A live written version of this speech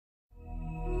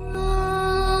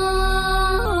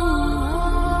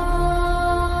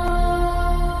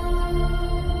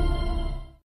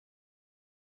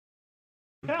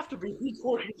be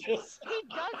recording this. He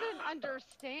doesn't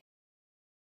understand,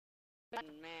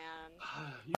 man.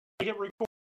 You hit record.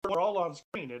 We're all on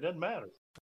screen. It doesn't matter.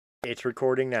 It's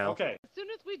recording now. Okay. As soon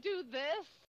as we do this,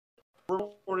 We're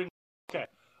recording. Okay.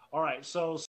 All right.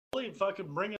 So, Sully,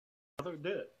 fucking bring it. Do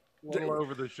it. Little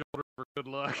over the shoulder for good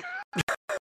luck.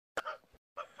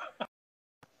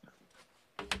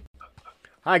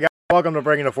 Hi, guys. Welcome to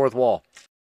Breaking the Fourth Wall.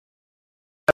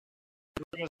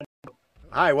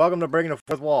 Hi, welcome to Breaking the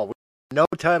Fourth Wall. No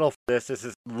title for this. This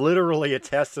is literally a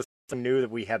test of something new that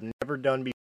we have never done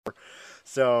before.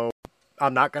 So,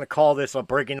 I'm not going to call this a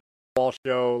Breaking the Wall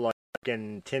show like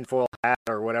in tinfoil hat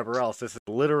or whatever else. This is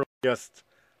literally just,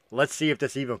 let's see if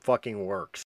this even fucking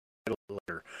works.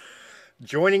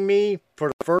 Joining me for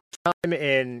the first time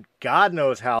in God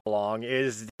knows how long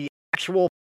is the actual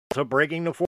so Breaking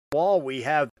the Fourth Wall. We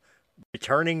have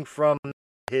returning from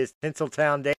his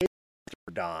Tinseltown days,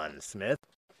 Mr. Don Smith.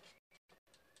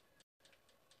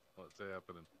 What's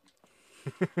happening?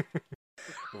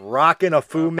 Rocking a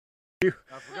Fu Manchu.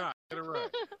 I forgot. Get it right.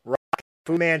 Rocking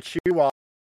Fu Manchu while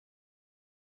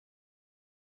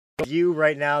you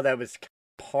right now that was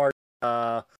part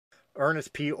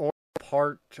Ernest P. Orr,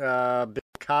 part Bill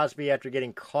Cosby after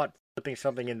getting caught flipping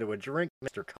something into a drink,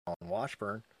 Mr. Colin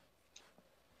Washburn.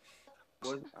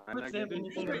 Ernest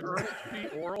P.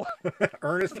 Oral.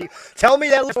 Ernest P. Tell me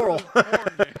that oral.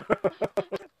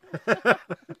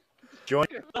 Join.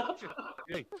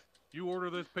 Hey, you order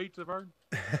this pizza, Bird?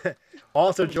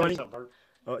 Also joining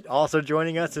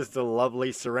us is the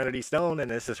lovely Serenity Stone,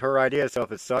 and this is her idea, so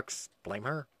if it sucks, blame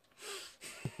her.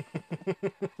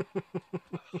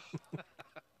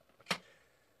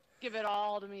 give it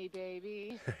all to me,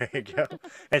 baby. There you go.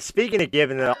 And speaking of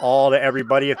giving it all to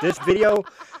everybody, if this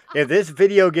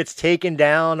video gets taken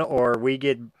down or we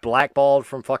get blackballed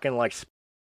from fucking like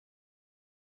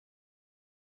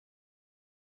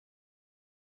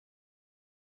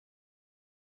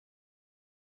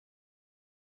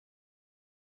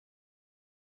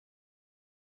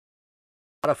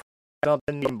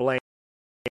something, you can blame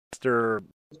Mr.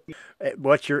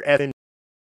 What's your effing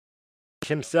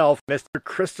himself, Mr.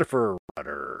 Christopher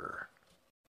Rudder.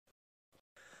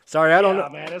 Sorry, I don't know.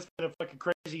 Man, it's been a fucking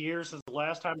crazy year since the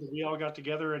last time that we all got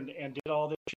together and did all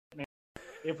this shit. Man.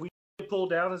 If we get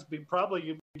pulled down, it's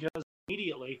probably because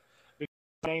immediately because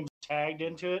the name's tagged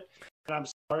into it. And I'm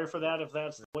sorry for that if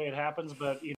that's the way it happens,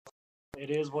 but you know,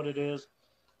 it is what it is.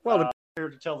 Well, I'm here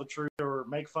to tell the truth or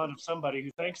make fun of somebody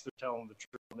who thinks they're telling the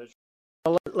truth on this.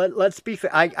 Let's be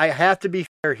fair. I have to be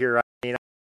fair here. I mean,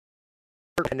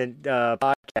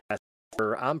 podcast.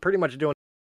 I'm pretty much doing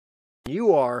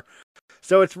you are,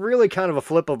 so it's really kind of a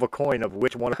flip of a coin of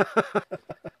which one.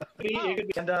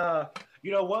 And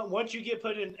you know, once you get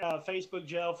put in Facebook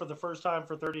jail for the first time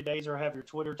for 30 days, or have your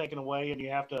Twitter taken away, and you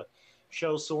have to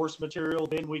show source material,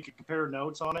 then we could compare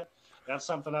notes on it. That's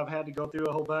something I've had to go through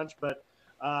a whole bunch, but.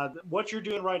 What you're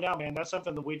doing right now, man, that's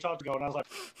something that we talked about. And I was like,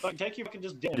 fuck, take you fucking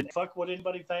just did fuck what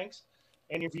anybody thinks.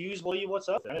 And your views will you what's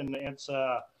up. And it's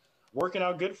working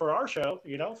out good for our show.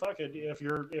 You know, fuck it. If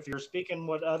you're speaking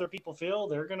what other people feel,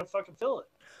 they're gonna fucking feel it.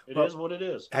 It is what it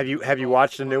is. Have you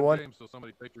watched the new one? So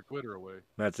somebody take your Twitter away.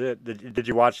 That's it. Did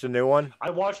you watch the new one?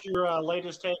 I watched your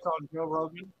latest take on Joe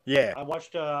Rogan. Yeah. I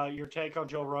watched your take on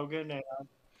Joe Rogan, and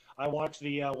I watched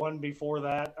the one before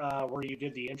that where you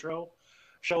did the intro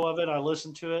show of it. I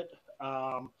listened to it,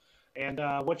 and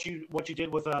what you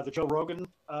did with the Joe Rogan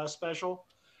special.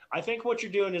 I think what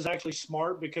you're doing is actually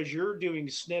smart because you're doing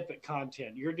snippet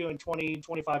content. You're doing 20,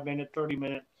 25 minute, 30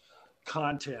 minute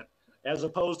content as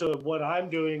opposed to what I'm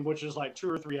doing, which is like 2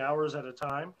 or 3 hours at a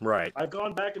time. Right. I've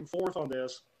gone back and forth on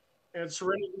this, and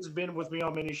Serenity's been with me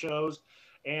on many shows.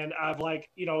 And I've like,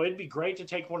 you know, it'd be great to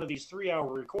take one of these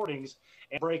 3-hour recordings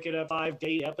and break it up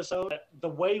 5-day episode. The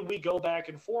way we go back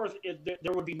and forth,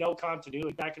 there would be no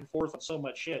continuity back and forth on so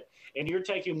much shit. And you're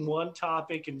taking one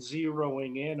topic and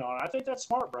zeroing in on it. I think that's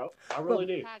smart, bro. I really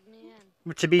do.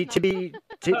 To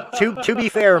be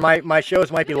fair, my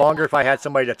shows might be longer if I had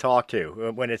somebody to talk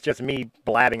to. When it's just me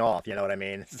blabbing off, you know what I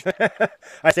mean?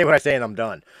 I say what I say and I'm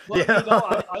done. Well, you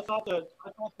know,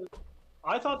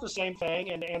 I thought the same thing.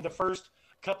 And the first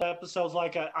couple episodes,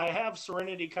 like I have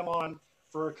Serenity come on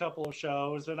for a couple of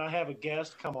shows, then I have a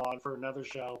guest come on for another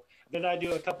show, then I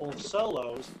do a couple of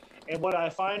solos. And what I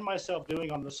find myself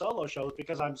doing on the solo shows,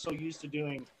 because I'm so used to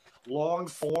doing long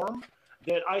form,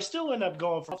 that I still end up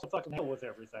going for the fucking hell with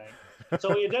everything.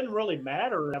 So it doesn't really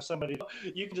matter if somebody,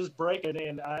 you can just break it,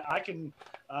 and I can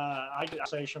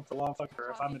say for long fucker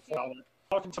if I'm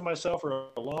talking to myself for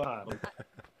a long time.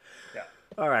 Yeah.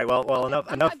 All right. Well, enough.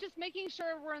 I'm just making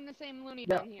sure we're in the same loony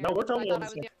Yeah, bin here. no, we're because I totally thought on I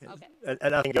the was same- okay.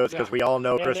 Nothing goes because Yeah. we all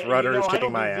know And, Chris Rudder is I kicking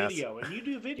don't my do ass. video, and you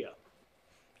do video.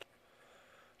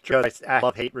 Because I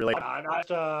love hate related.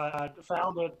 I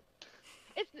found it.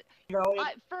 It's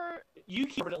for You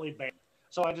keep permanently banned,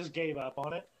 so I just gave up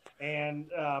on it and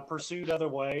pursued other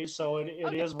ways. So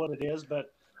it is what it is.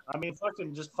 But I mean,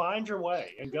 fucking just find your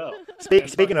way and go.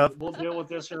 Speaking of, we'll deal with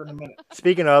this here in a minute.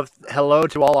 speaking of, hello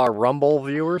to all our Rumble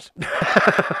viewers.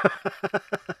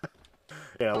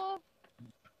 Yeah.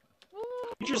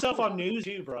 Put yourself on News,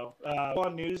 you bro. Go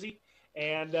on Newsy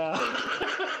and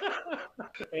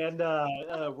and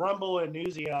Rumble and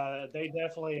Newsy. They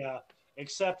definitely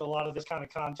accept a lot of this kind of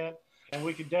content, and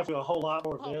we could definitely do a whole lot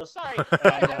more of this. Sorry,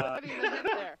 And, I wasn't even hit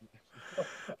there.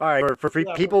 All right, for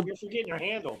yeah, people. you're forgetting your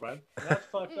handle, bro. That's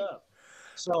fucked up.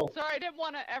 So Sorry, I didn't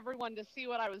want everyone to see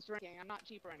what I was drinking. I'm not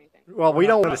cheap or anything. Well, we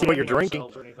don't want not to see what you're blaming drinking.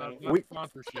 ourselves or anything. We-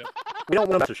 Sponsorship. We don't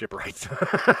want censorship rights.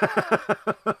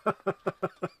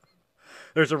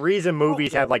 There's a reason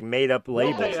movies have like made up They'll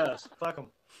labels. pay us. Fuck them.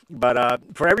 But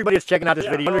for everybody that's checking out this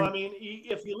Yeah, video, no, I mean,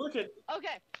 if you look at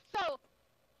Okay,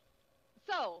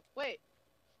 so wait,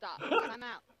 stop. I'm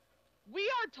out. We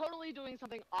are totally doing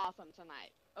something awesome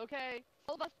tonight. Okay,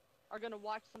 all of us are gonna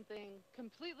watch something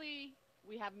completely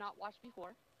we have not watched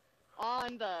before.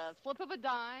 On the flip of a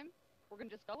dime, we're gonna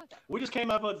just go with it. we just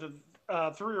came up with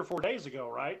it 3 or 4 days ago,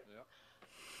 right?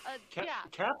 Yeah.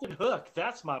 Captain Hook,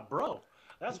 that's my bro.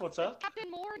 That's what's up. Captain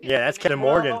Morgan. Yeah, that's Captain man.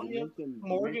 Morgan. Well, yeah,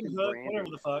 Morgan Hook, whatever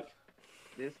the fuck.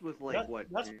 This was like what?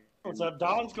 That's what's up.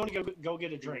 Don's going to go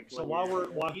get a drink. So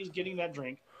while he's getting that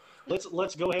drink,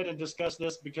 let's go ahead and discuss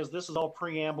this because this is all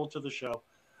preamble to the show.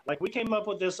 Like we came up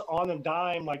with this on a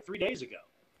dime like 3 days ago.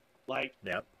 Like,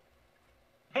 Yep.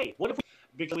 hey, what if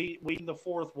because we in the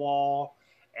fourth wall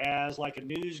as like a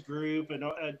news group and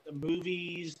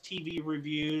movies, TV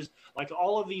reviews, like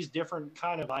all of these different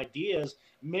kind of ideas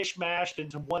mishmashed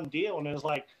into one deal, and it's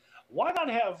like, why not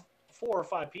have 4 or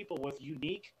 5 people with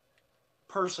unique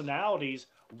personalities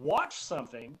watch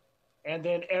something and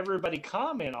then everybody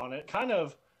comment on it, kind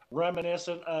of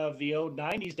reminiscent of the old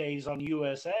 90s days on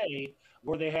USA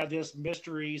where they had this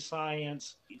mystery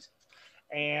science.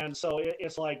 And so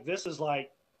it's like, this is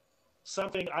like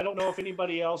something, I don't know if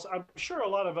anybody else, I'm sure a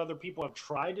lot of other people have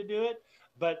tried to do it,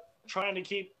 but trying to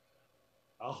keep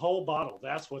a whole bottle.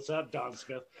 That's what's up, Don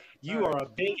Smith. You are a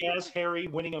big ass, hairy,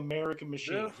 winning American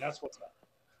machine. Yeah. That's what's up.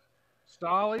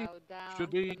 Stolly Bow down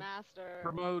should to be the master.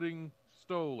 promoting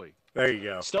Stoli. There you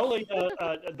go. Stoli,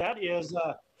 that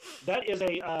is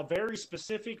a very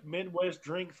specific Midwest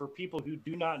drink for people who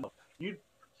do not know.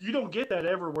 You don't get that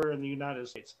everywhere in the United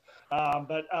States.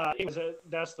 But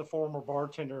that's the former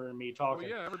bartender and me Well, talking.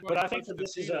 yeah, everybody But I think puts that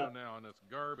this is Tito now and it's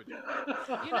garbage.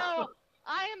 You know,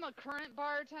 I am a current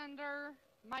bartender.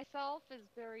 Myself is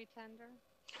very tender.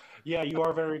 Yeah, you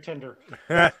are very tender.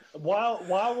 While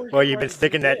we're Well, getting ready to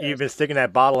do this, you've been sticking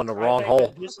that bottle in the I wrong think hole.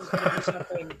 that this is going to be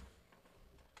something.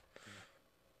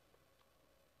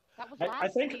 That was I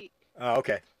last think- week. Oh,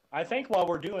 okay. I think while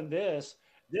we're doing this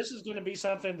is going to be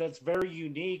something that's very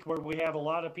unique where we have a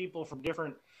lot of people from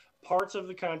different parts of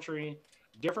the country,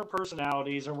 different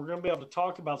personalities, and we're going to be able to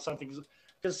talk about something.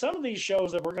 Because some of these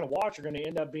shows that we're going to watch are going to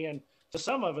end up being, to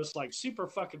some of us, like super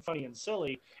fucking funny and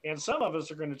silly, and some of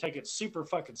us are going to take it super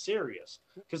fucking serious.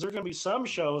 Because there's going to be some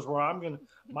shows where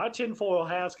my tinfoil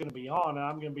hat's going to be on, and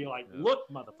I'm going to be like, look,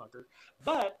 motherfucker.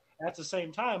 But at the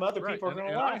same time, other people are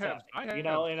going to laugh at me. You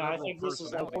know, and I think this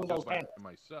is like one of those panels.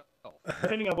 Myself.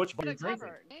 Depending on which one you're The drinking.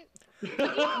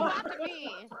 cover. You all laugh at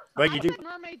me. But I you do. said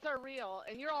mermaids are real,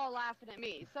 and you're all laughing at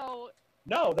me. So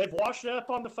No, they've washed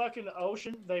up on the fucking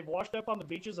ocean. They've washed up on the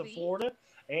beaches of See? Florida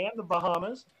and the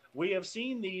Bahamas. We have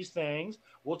seen these things.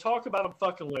 We'll talk about them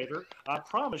fucking later. I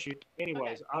promise you.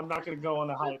 Anyways, I'm not going to go on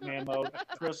the hype man mode.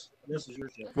 Chris, this is your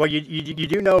shit. Well, you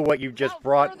do know what you've just without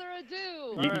brought. further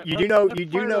ado, You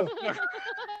do know.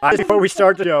 Before we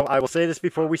start the show, I will say this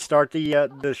before we start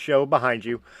the show behind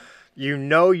you. You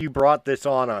know you brought this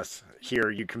on us here.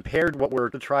 You compared what we're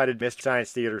to try to Mystery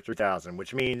Science Theater 3000,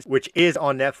 which is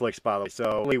on Netflix, by the way.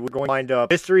 So we're going to find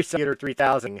Mystery Theater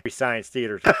 3000 Mystery Science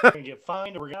Theater. You're going to get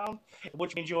fined or down,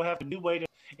 which means you'll have a new way to.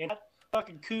 And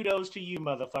fucking kudos to you,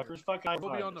 motherfuckers. Fucking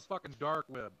We'll be on the fucking dark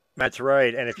web. That's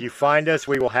right. And if you find us,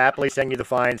 we will happily send you the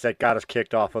fines that got us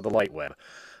kicked off of the light web.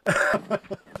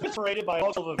 It's rated by all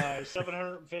of the guys,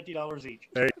 $750 each.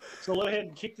 There you- So go ahead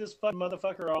and kick this fucking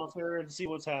motherfucker off here and see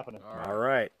what's happening. All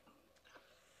right.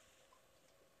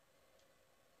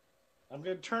 I'm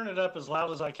going to turn it up as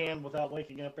loud as I can without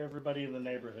waking up everybody in the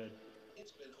neighborhood.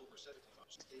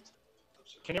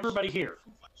 Can everybody hear?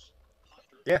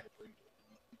 Yeah.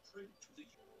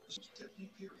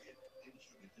 in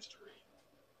human history.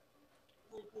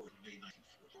 World War May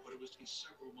 1940, but it was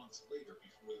several months later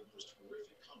before the most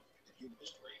horrific conflict in human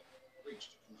history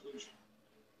reached a conclusion.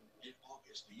 In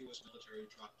August, the U.S. military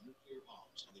dropped nuclear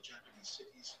bombs on the Japanese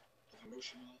cities of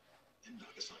Hiroshima and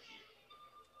Nagasaki.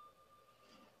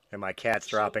 And my cat's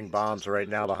dropping bombs right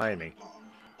now behind me.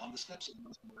 On the steps of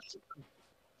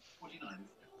 1949,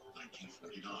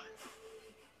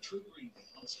 triggering the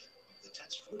onset of the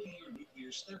tense 40-year nuclear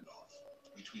standoff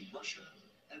between Russia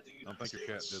and the I don't United think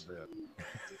your cat States. did that.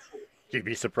 You'd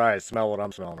be surprised. Smell what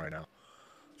I'm smelling right now.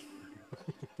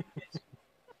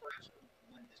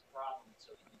 When this problem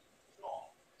so he could resolve,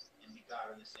 and we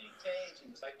got on the same page,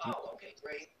 and was like, oh, okay,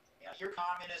 great. Yeah, you're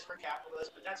communist, we're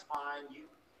capitalist, but that's fine. You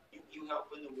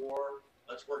help win the war.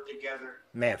 Let's work together.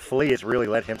 Man, Flea has really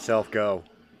let himself go.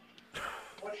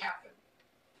 What happened?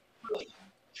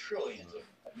 Trillions of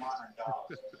modern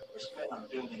dollars were spent on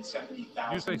building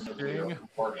 70,000 nuclear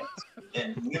organs,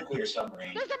 then nuclear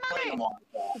submarines,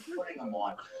 putting them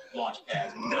on launch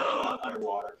pads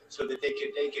underwater, so that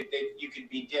you could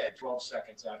be dead 12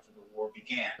 seconds after the war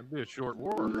began. It'd be a short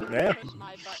war. Yeah. Push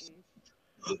my buttons.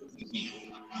 On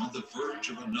the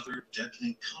verge of another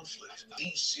deadly conflict,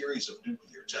 these series of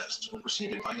nuclear tests were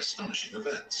preceded by astonishing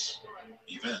events.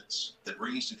 Events that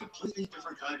raised a completely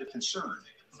different kind of concern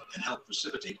and helped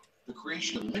precipitate the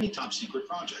creation of many top-secret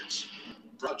projects.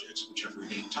 Projects which have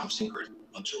remained top secret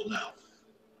until now.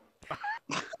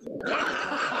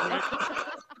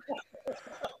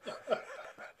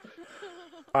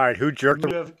 All right, who jerked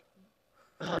the...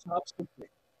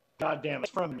 God damn it,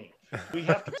 from me. We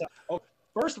have to tell.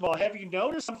 First of all, have you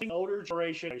noticed something older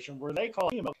generation where they call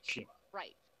him Hiroshima?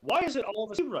 Right. Why is it all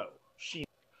of a Hiroshima?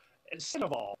 And second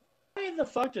of all, why in the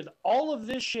fuck did all of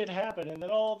this shit happen and then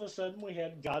all of a sudden we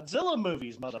had Godzilla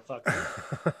movies, motherfucker?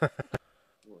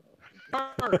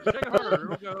 Hard, shake it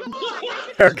harder.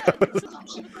 There it goes.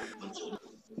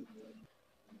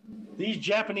 These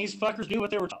Japanese fuckers knew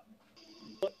what they were talking.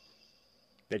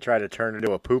 They tried to turn it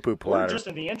into a poo-poo We're platter. just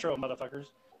in the intro, motherfuckers.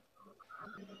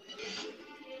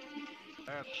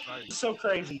 That's nice. It's so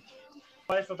crazy.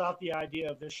 Wife about the idea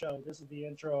of this show. This is the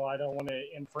intro. I don't want to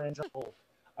infringe her rule.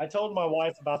 I told my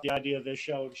wife about the idea of this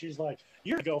show, and she's like,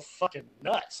 "You're gonna go fucking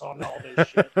nuts on all this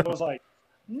shit." And I was like,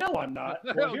 "No, I'm not."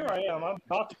 Well, here I am. I'm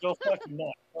about to go fucking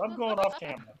nuts. I'm going off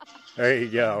camera. There you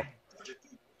go.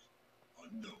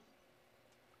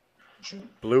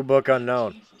 Blue Book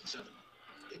Unknown.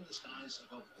 In the skies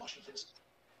above Washington,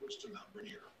 close to Mount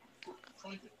Rainier,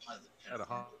 private pilot Had a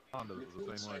Honda that was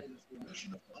the same way.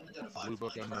 Blue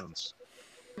Book Unknown.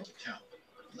 Account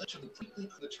led to the quickly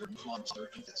the term monster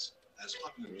this as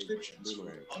popular descriptions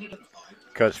for unidentified.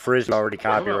 Because Frizz already What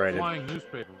about copyrighted. flying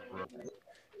newspaper?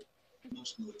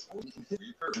 Most notorious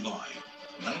July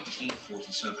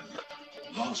 1947,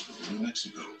 Roswell, New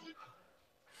Mexico.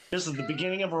 This is the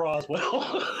beginning of Roswell. I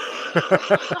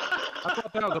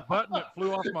thought that was a button that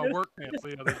flew off my work pants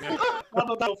the other day. I'm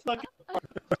about to fucking.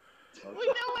 We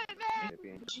know it, man.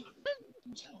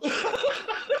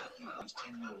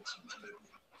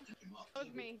 That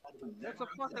was me. That's a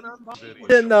fucking unboxing.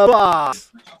 In the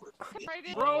box. Right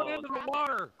in. Throw it into the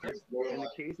water. In the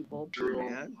case of bulb,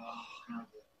 man.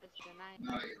 It's the night.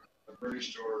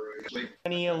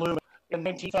 Any aluminum in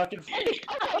 19 fucking. Okay,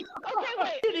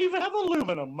 wait. Didn't even have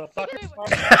aluminum, motherfucker.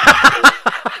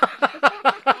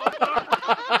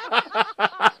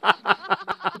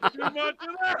 Too much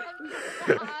of that.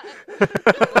 I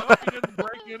hope he didn't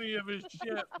break any of his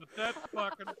shit, but that's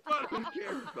fucking funny.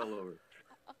 Camera fell over.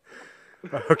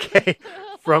 Okay.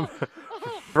 From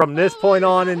this point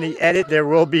on in the edit, there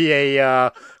will be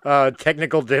a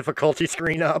technical difficulty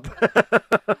screen up. We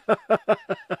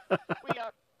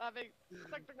are having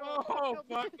technical. Oh,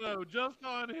 fuck no. Just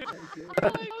on him.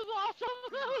 That was awesome.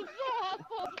 That was so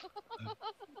awesome.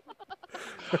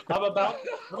 I'm about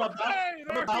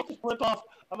to flip off.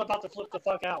 I'm about to flip the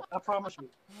fuck out. I promise you.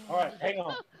 All right, hang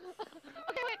on.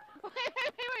 Okay, wait,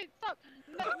 stop.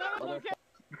 No, okay.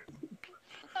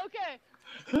 Okay,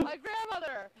 my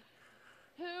grandmother,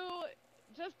 who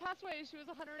just passed away, she was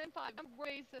 105. I'm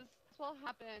racist. This all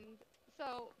happened.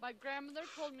 So my grandmother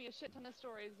told me a shit ton of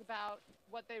stories about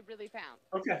what they really found.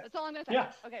 Okay. That's all I'm gonna say.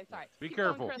 Yeah. Okay, sorry. Be Keep going,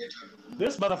 careful. Chris.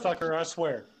 This motherfucker, I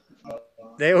swear.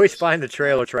 They always find the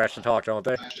trailer trash to talk, don't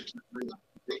they?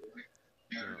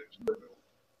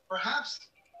 Perhaps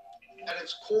at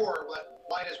its core,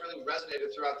 why it has really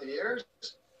resonated throughout the years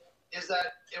is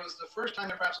that it was the first time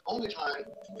and perhaps only time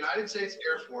the United States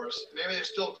Air Force, maybe they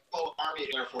still called Army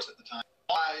Air Force at the time,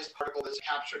 realized particle that's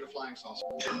captured a flying saucer.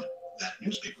 That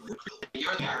newspaper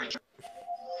You're the Harry. You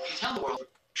tell the world.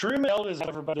 Truman held his out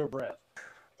of her breath.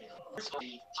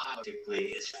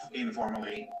 Politically, it's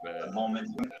informally the moment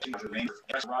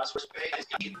Ross was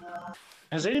paid.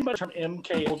 Has anybody from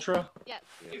MK Ultra? Yes.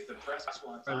 If the press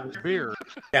wants It's beer.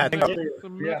 Yeah, I think.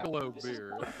 Some Michelob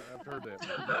beer. I've heard that.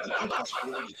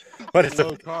 But it's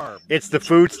Low the carb. it's the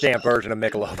food stamp version of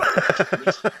Michelob.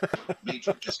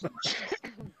 Major discourse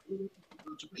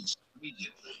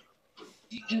immediately.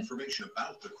 The information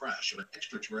about the crash of an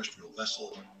extraterrestrial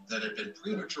vessel that had been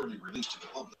prematurely released to the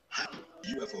public.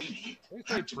 UFO They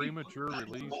say premature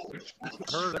release.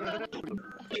 Heard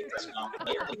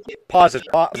Pause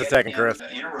a second, Chris.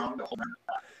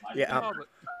 Yeah,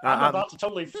 I'm about to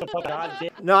totally flip up.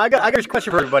 Goddamn. no, I got a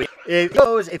question for everybody. If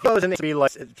it goes and it be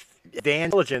like advanced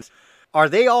intelligence, are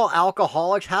they all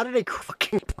alcoholics? How do they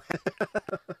fucking?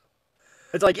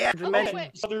 It's like, yeah,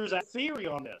 wait. So there's a theory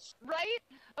on this. Right?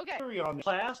 Okay. Theory on this.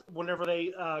 Class, whenever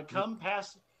they come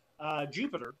past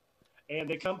Jupiter and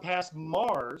they come past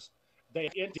Mars, they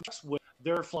interact with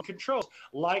their flight controls,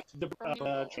 like the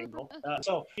chamber.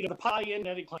 So, the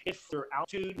magnetic, if their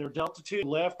altitude, their deltitude,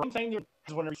 left, one thing is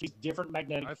whenever you see different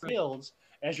magnetic fields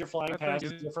as you're flying past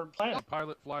different planets. a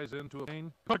pilot flies into a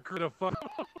plane. Put a fuck.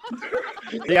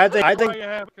 Yeah, I think.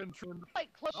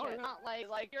 Like close shit, not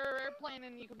like your airplane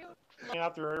and you can be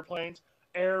Out their airplanes,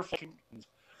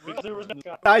 because there was no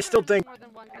I still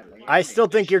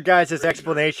think your guys'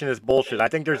 explanation is bullshit. I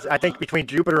think between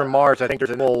Jupiter and Mars, I think there's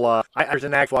a little there's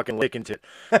an actual fucking lick into it.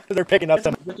 They're picking up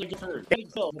some.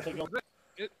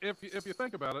 If you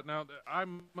think about it, now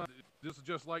this is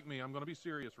just like me. I'm going to be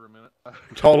serious for a minute.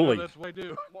 Totally. That's what I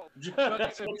do.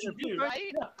 That's what you do.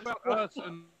 right? About us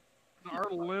and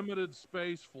our limited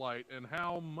space flight and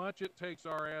how much it takes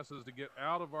our asses to get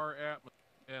out of our atmosphere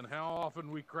and how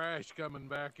often we crash coming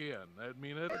back in. I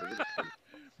mean,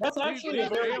 That's actually a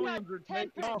very aliens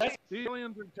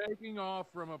are taking off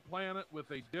from a planet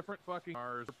with a different fucking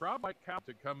Mars. They're probably like cows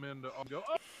to come in to go.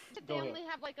 Oh, They only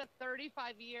have like a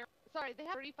 35-year. Sorry, they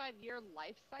have a 35-year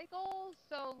life cycle.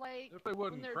 So like, if they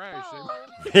wouldn't when crash,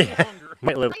 they're they 12, might be longer.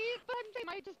 Might live. right? But they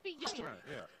might just be young. Right,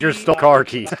 yeah. You're still car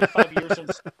keys. 5 years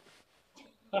since.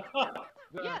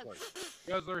 Exactly.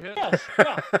 Because they're hitting. Yes,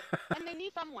 yeah. And they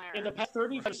need somewhere. In the past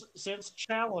 30 years since Movies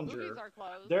Challenger, are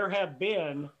closed. there have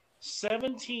been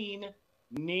 17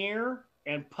 near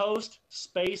and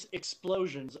post-space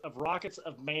explosions of rockets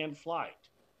of manned flight.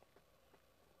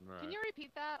 Right. Can you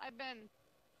repeat that? I've been.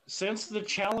 Since the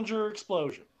Challenger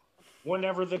explosion,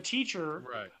 whenever the teacher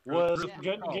was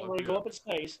getting ready to go up in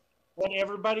space,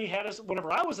 whenever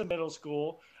I was in middle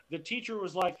school, the teacher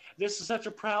was like, "This is such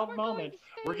a proud moment.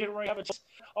 We're getting ready to have a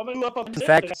I'm going to go up in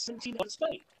fact, 17 up in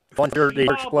space." Fun the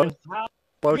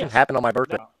explosion happened on my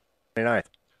birthday, 29th.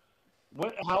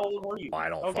 How old were you? I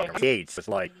don't fucking 8. It's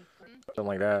like something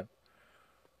like that.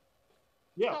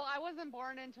 Yeah. So I wasn't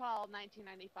born until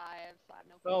 1995, so I have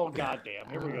no clue. Oh, goddamn.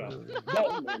 Here we go.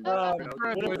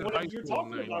 When you're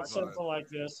talking about something like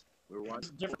this,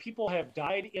 different people have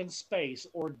died in space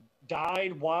or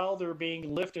died while they're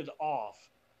being lifted off,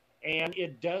 and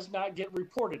it does not get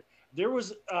reported. There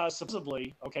was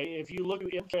supposedly, if you look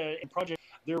at MK and Project,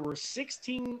 there were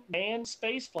 16 manned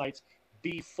space flights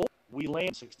before we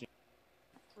landed 16.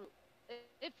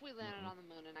 If we landed on the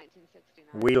moon in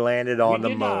 1969. We landed on the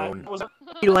moon.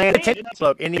 We landed.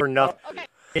 Look, in for nothing. Okay.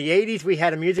 In the 80s, we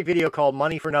had a music video called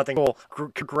Money for Nothing.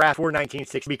 Graph for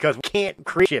 1960 because we can't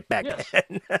create shit back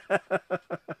then.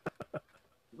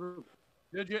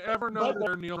 Did you ever know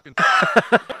they're Neil?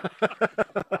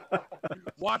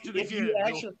 Watch it again.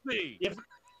 You'll see.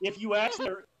 If you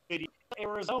actually video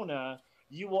Arizona,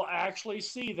 you will actually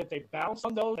see that they bounce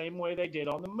on those the same way they did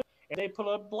on the moon, and they put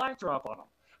a black drop on them.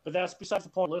 But that's besides the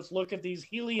point. Let's look at these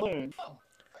helium balloons.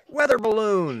 Weather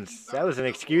balloons. That was an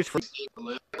excuse for.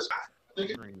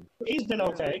 He's been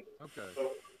okay. Okay.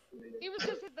 He was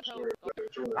just at the coke.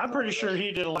 I'm pretty sure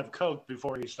he did a lot of coke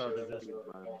before he started this.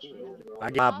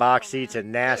 I got my box seats at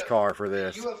NASCAR for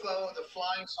this. UFO, the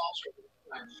flying saucer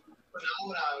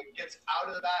phenomena gets out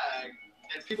of the bag,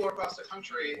 and people across the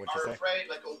country are afraid,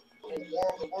 like a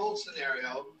War of the World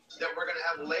scenario, that we're going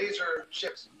to have laser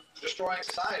ships destroying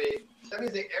society. That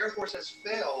means the Air Force has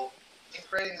failed in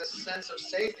creating this sense of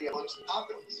safety amongst the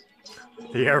populace.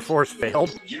 The Air Force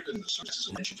failed. Given the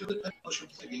sources mentioned to the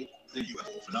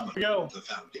UFO phenomenon, the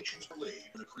foundations were laid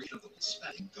for the creation of the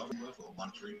expanding government UFO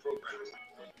monitoring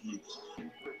program.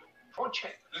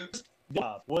 Project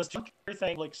Was to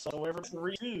everything like so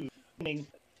every meaning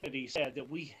that he said that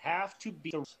we have to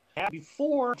be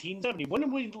before 1970. When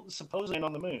did we supposedly land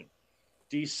on the moon?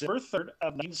 December 3rd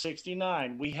of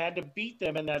 1969. We had to beat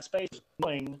them in that space.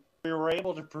 We were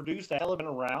able to produce that element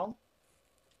around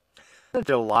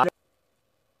July.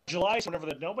 July is whenever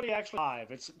that nobody actually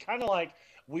live. It's kind of like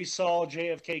we saw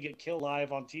JFK get killed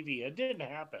live on TV. It didn't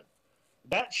happen.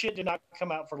 That shit did not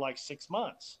come out for like 6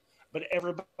 months, but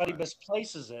everybody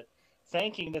misplaces it,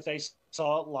 thinking that they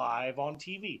saw it live on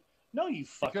TV. No, you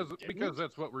fucking didn't. Because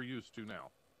that's what we're used to now.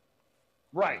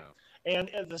 Right. And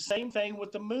the same thing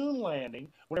with the moon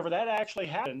landing. Whenever that actually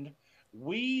happened,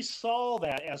 we saw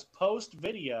that as post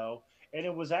video, and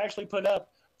it was actually put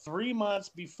up 3 months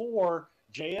before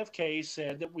JFK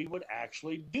said that we would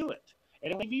actually do it.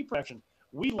 And in TV production,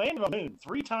 we landed on the moon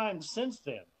 3 times since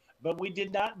then, but we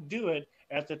did not do it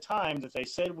at the time that they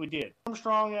said we did.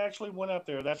 Armstrong actually went up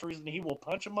there. That's the reason he will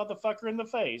punch a motherfucker in the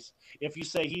face if you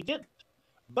say he didn't.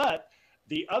 But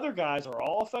the other guys are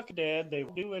all fucking dead. They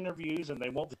do interviews and they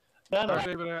won't. None of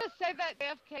them. Just say that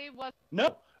JFK was.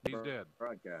 No. He's dead.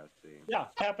 Broadcasting. Yeah,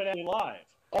 happened live.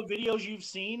 All the videos you've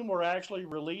seen were actually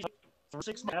released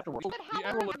 6 months afterwards. The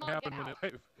actual happened when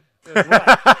it. It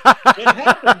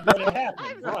happened when it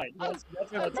happened. Right. That's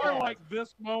it's more like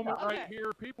this moment right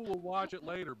here. People will watch it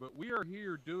later, but we are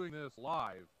here doing this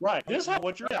live. Right. This is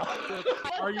what you're.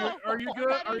 Are you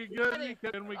good? Are you good?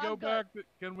 Can we go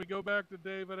back to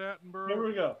David Attenborough? Here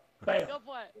we go. Bam. Go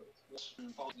for it.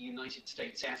 Of the United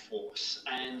States Air Force,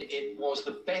 and it was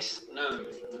the best known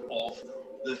of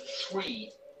the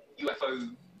 3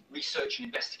 UFO research and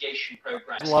investigation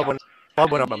programs. Love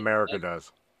when America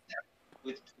does.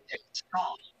 With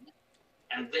Starline,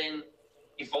 and then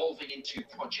evolving into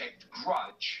Project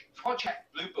Grudge.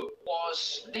 Project Blue Book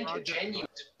was, I think, a genuine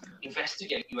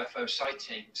investigate UFO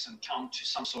sightings and come to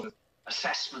some sort of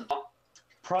assessment.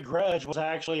 Project Grudge was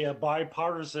actually a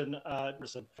bipartisan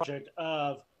project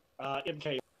of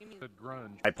MK.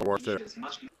 Grunge. I forced it.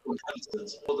 Much more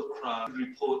intelligence for the craft.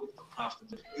 Report the craft.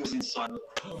 It was inside the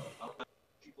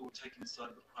people were taken inside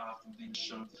the craft and being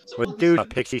shown. So with dude a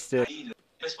pixie stick.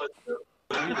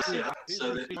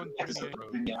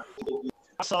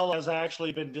 Solo has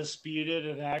actually been disputed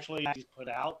and actually he's put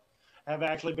out, have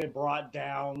actually been brought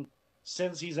down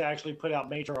since he's actually put out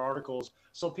major articles.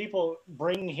 So people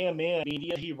bring him in,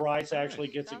 media he writes actually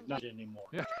gets ignited anymore.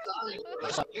 Yeah.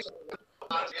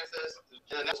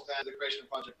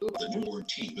 The newborn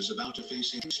team is about to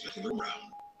face a spectacular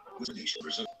round with the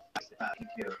nation's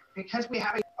because we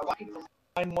have a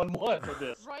 911 for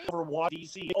this. Right. Over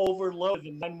DC overloaded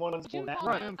the 911.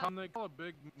 Right, and they call a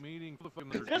big meeting for the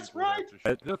fucking. That's right.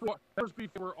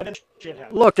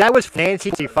 Look, that was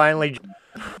Nancy finally.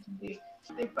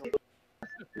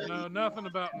 No, nothing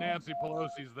about Nancy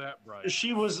Pelosi's that bright.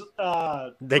 She was.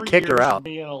 They kicked her out.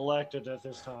 Being elected at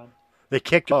this time. They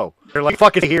kicked. Oh, they're like,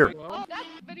 fuck it here. Oh, that's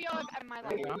video of my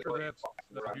life. I'm sure that's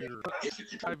computer.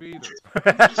 I've either.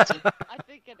 I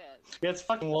think it is. It's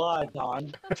fucking live,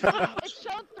 Don. It's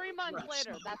shown 3 months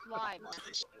later. That's live.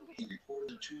 He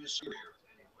reported to his superior.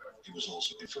 It was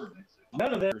also confirmed.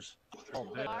 None of theirs.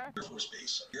 Air Force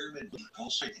Base. Airmen call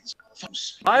sightings.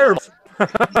 Fire.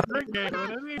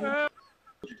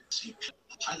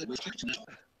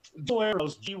 Joe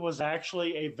Arrows, he was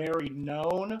actually a very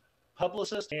known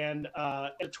publicist and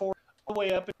editor all the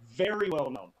way up, very well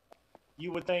known.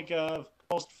 You would think of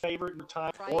most favorite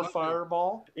time or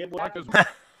Fireball. It was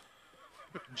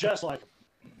just like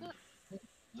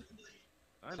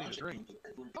I need a drink.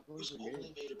 Was only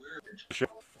made aware of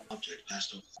object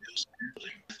passed over the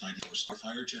building. 94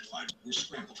 Starfire jet fighters were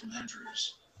scrambled from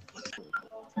Andrews.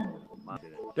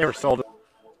 They were sold.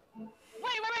 Wait!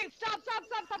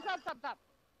 Stop!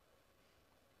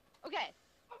 Okay,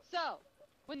 so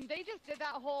when they just did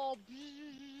that whole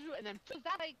and then was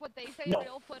that like what they say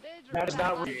real footage? Or that is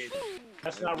not real.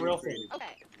 That's not real footage.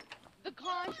 Okay. The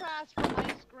contrast from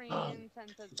my screen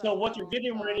So what you're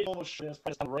getting ready to show is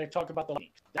talk about the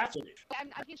leak. That's it.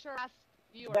 I'm sure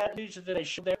that news that they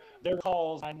showed their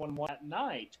calls 911 at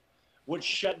night, which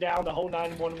shut down the whole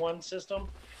 911 system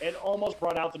and almost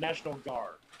brought out the National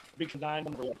Guard because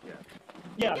 911.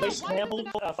 Yeah, they scrambled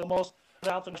almost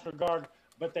out the National Guard,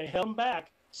 but they held them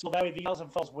back so that way the yells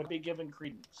and falls would be given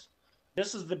credence.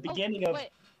 This is the beginning of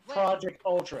Project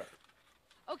Ultra.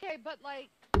 Okay, but like.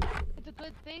 It's a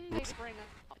good thing they bring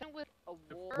us with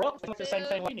awards. Well, it's like the same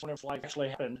thing when it's like actually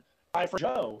happened. For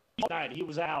Joe, he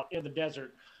was out in the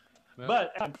desert,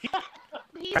 but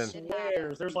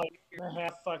there's like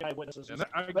half fucking eyewitnesses. And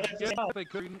I guess they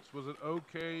couldn't. Was it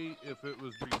okay if it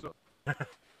was so?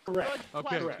 Correct.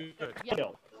 Okay. Correct. Good.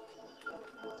 Yeah.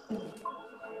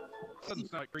 Doesn't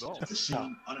sound like At the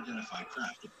scene, unidentified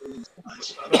craft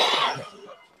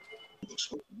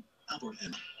looks Albert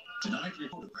and denied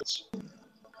reports.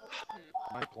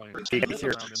 My plane. That's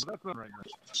not right.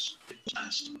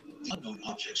 Last, the unknown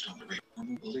objects on the radar were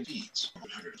moving feeds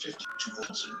 150 to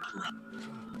 2,000 per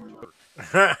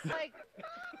hour. Like,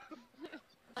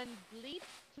 and leap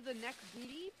to the the next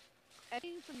bleep,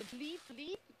 anything from the bleep,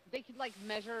 they could like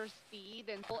measure speed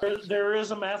and. There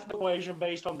is a math equation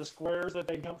based on the squares that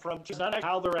they come from. It's not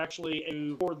how they're actually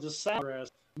record the sound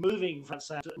as moving from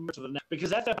sound to the next, because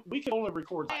that's we can only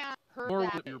record.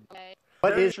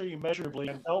 What is? Sure you measurably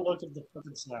and don't look at the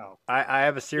fucking sound. I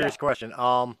have a serious question.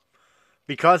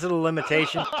 Because of the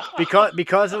limitation,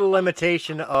 because of the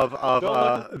limitation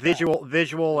of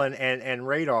visual and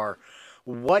radar,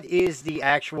 what is the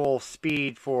actual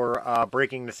speed for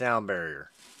breaking the sound barrier?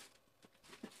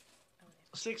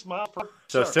 6 miles per.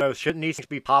 So shouldn't these things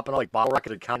be popping like bottle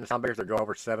rockets and counting the sound barriers that go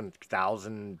over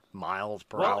 7,000 miles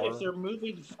per hour? Well, if they're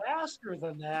moving faster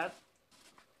than that,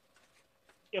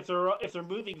 if they're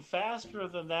moving faster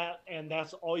than that, and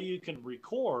that's all you can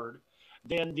record,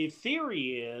 then the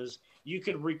theory is you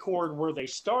can record where they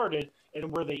started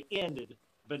and where they ended,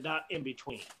 but not in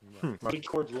between.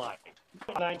 Record light.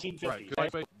 1950s.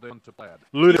 Right,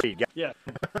 Literally, yeah.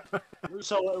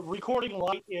 So recording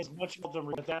light is much more than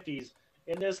that.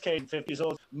 In this case, 50s,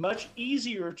 so it's much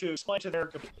easier to explain to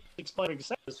their it's far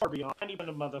beyond even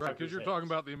a motherfucker. Right, because you're talking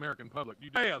about the American public.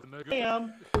 You damn,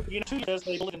 you know,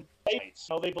 they believe in states,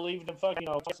 so they believed in fucking,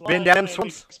 been down in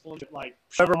swamps. Like,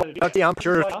 I'm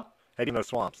sure. Heading in those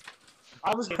swamps.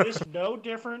 I was saying, this is no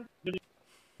different than,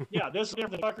 this is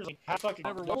different than fuckers like, how fucking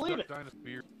never believe it.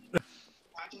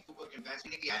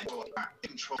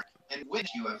 Control and which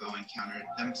UFO encountered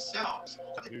themselves.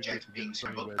 The jets being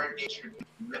circled by nature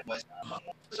was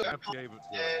so people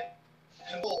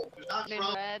who's not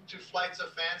from to flights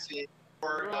of fancy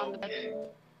or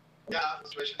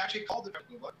which actually called the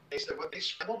blue book. They said what they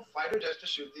scrambled fighter jets to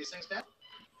shoot these things down.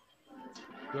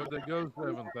 They go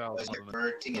 7,000.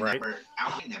 Right.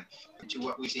 Outing them to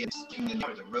what we see in the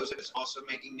news. The Rosa is also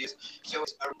making news. So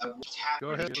it's a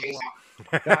go ahead.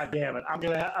 God damn it! I'm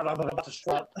about to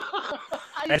stop.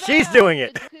 And she's doing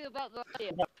it.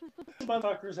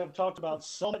 Motherfuckers have talked about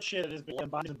so much shit that has been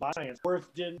combined by science, where it's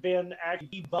been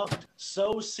actually debunked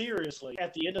so seriously.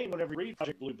 At the end of it, whenever you read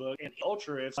Project Blue Book and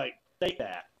Ultra, it's like they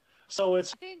that. So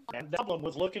it's the problem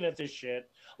with looking at this shit.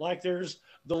 Like there's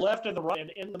the left and the right, and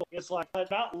in the it's like they're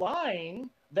not lying.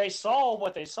 They saw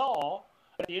what they saw.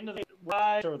 But at the end of the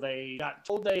right, or they got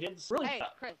told they didn't really. Hey,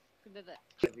 Chris, who did that?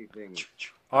 Everything.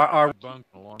 Are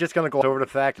just gonna go over the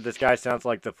fact that this guy sounds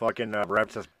like the fucking rep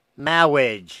says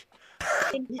Mowage.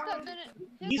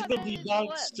 He's been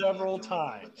debunked several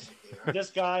times. This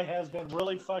guy has been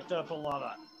really fucked up a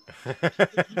lot.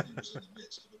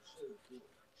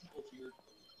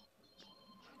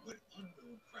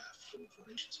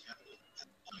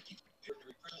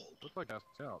 Looks like that's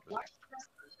out.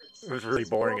 It was really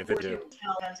boring at the two.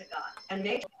 And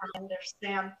they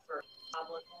understand for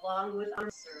public along with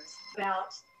answers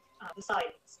about the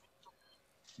sightings.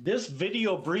 This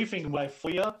video briefing by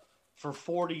FOIA for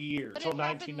 40 years until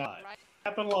 1999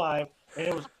 happened live, and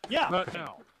it was Not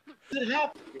now. It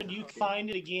happened. You can find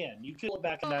it again. You can look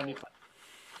back in 95.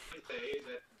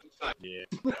 Yeah.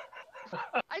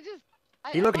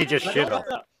 He just shit on.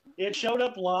 It showed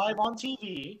up live on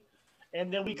TV,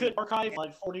 and then we could archive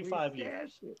like 45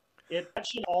 years. It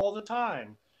shit all the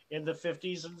time in the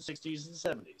 50s and 60s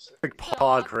and 70s. Big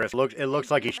paw, Chris. It looks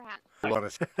like he's on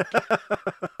us.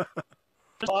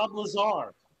 Bob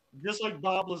Lazar, just like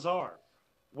Bob Lazar,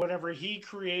 whenever he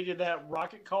created that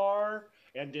rocket car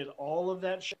and did all of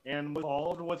that shit, and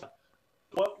involved with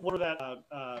what that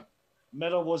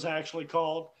metal was actually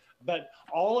called, but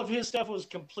all of his stuff was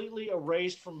completely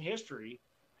erased from history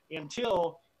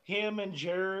until him and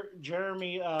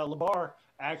Jeremy Labar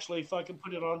actually fucking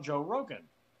put it on Joe Rogan.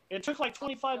 It took like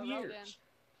 25 years.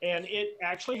 And it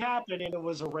actually happened, and it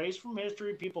was erased from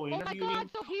history. People interviewed him,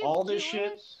 all this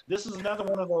shit. This is another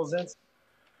one of those instances.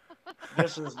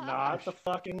 This is not the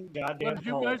fucking goddamn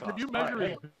Holocaust. Did you measure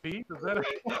his feet? Is that a...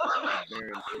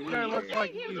 guy looks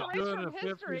like he's doing a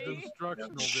 50s instructional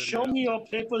video. Show me your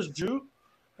papers, Jew.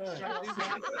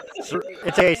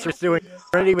 It's a doing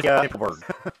Trinity with paperwork.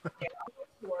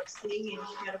 Who are seeing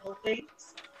incredible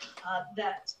things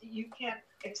that you can't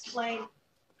explain.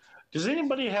 Does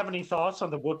anybody have any thoughts on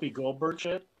the Whoopi Goldberg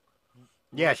shit?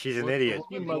 Yeah, she's an idiot.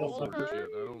 You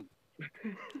motherfucker.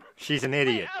 She's an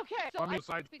idiot. Okay,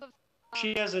 so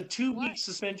she has a 2-week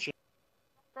suspension.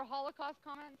 For Holocaust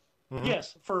comments? Mm-hmm.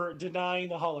 Yes, for denying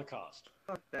the Holocaust.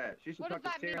 Fuck that. She should What does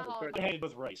that mean, the Holocaust? Hated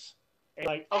with race. And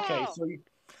like, okay, so you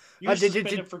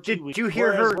did for 2 weeks. Did you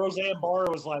hear her? Roseanne Barr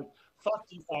was like, "Fuck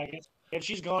you, faggots," and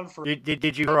she's gone for.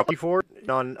 Did you hear her up before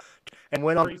on? And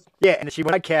went on, and she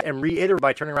went on cat and reiterated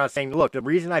by turning around saying, "Look, the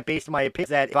reason I based my opinion is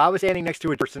that if I was standing next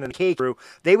to a person in the K crew,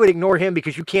 they would ignore him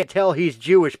because you can't tell he's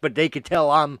Jewish, but they could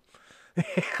tell I'm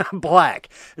Black.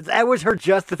 That was her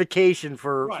justification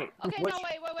for. Right. Okay, Which- no,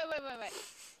 wait.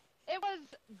 It was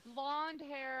blonde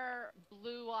hair,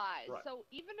 blue eyes. Right. So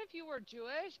even if you were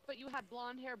Jewish, but you had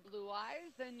blonde hair, blue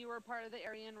eyes, then you were part of the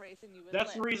Aryan race and you would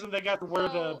That's the live. reason they got to wear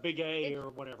the So, big A it's- or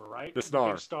whatever, right? The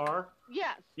star. Big star.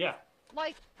 Yes. Yeah.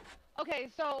 Like, okay,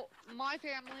 so my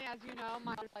family, as you know,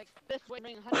 my like this way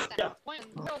ring 100 Yeah. when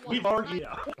We've argued.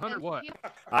 100 what?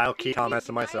 I'll keep comments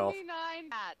to myself. 99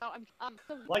 that. So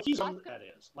so Like he's us- on that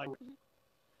is. Like,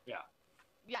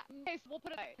 Yeah. Okay, so we'll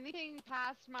put it away. Anything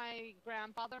past my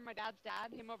grandfather, my dad's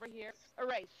dad, him over here,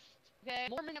 erased. Okay.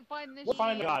 Mormon and find this. we'll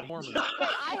find shit. God. Mormon. Okay,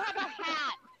 I have a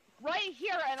hat right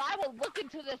here, and I will look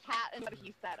into this hat and what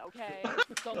he said. Okay.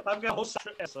 So I've got a whole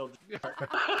separate episode.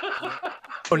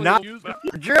 Oh, not Use that.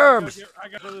 germs. I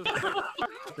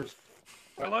got this.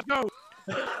 Well, let's go.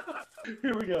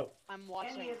 Here we go. I'm Any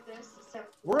watching. of this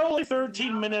except We're only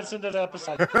 13 minutes into the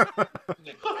episode.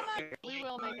 We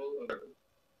will make.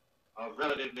 A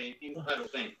relatively incredible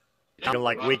thing. You're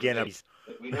like weekend of.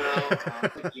 We now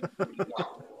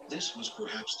This was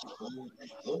perhaps the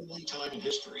only time in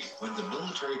history when the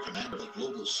military commander of a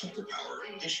global superpower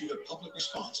issued a public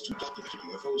response to documented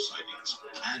UFO sightings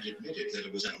and admitted that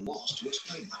it was at a loss to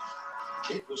explain them.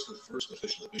 It was the first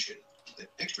official admission that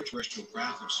extraterrestrial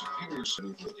craft of superior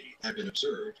maneuverability had been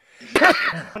observed.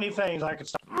 Many things I could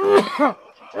stop.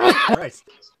 Christ.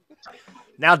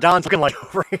 Now Don's looking like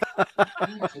over here.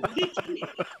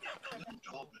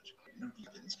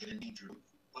 Weapons can endanger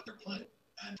other planet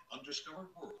and undiscovered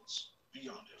worlds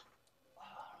beyond it.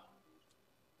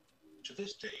 To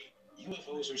this day,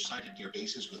 UFOs are sighted near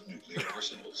bases with nuclear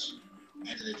arsenals.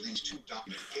 And in at least 2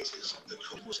 documented cases, the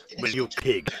code was Will you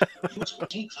pig? US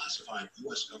declassified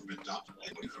U.S. government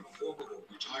document from former or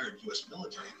retired U.S.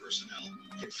 military personnel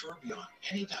confirm beyond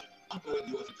any doubt ongoing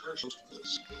UFO occurrences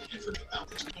and for about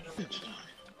this kind of time.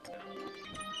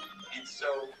 And so,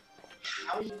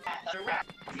 how do you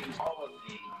use all of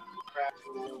the craft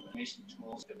tools, mission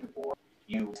tools that before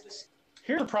you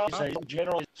Here's the problem. Say,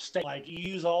 generally, state like you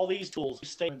use all these tools, these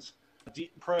statements,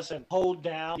 press and hold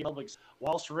down the public's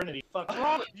while Serenity. Fuck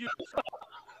You.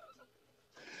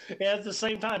 And at the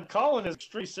same time, Colin is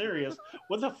extremely serious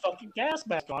with a fucking gas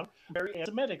mask on, very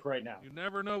anti-Semitic right now. You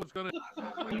never know what's gonna.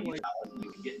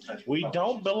 get in touch We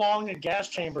don't belong in gas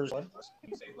chambers.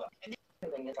 You say, look,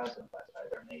 anything that's classified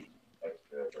are made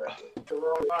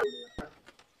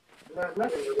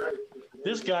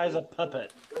This guy's a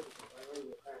puppet.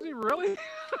 Is he really?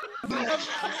 I had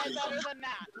better than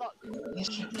that. Look.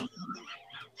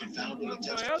 Confounding and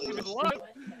I asked him his life.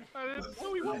 I didn't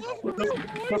know he was over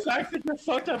The fact that you're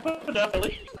fucked up enough,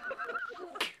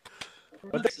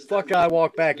 What the fuck did I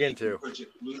walk back into?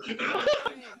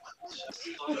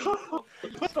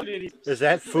 Is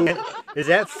that Fu? Is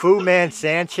that Fu Man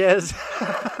Sanchez?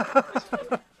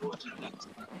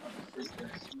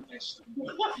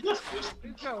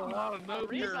 He's got a lot of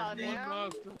notes here. Rebound, in one yeah.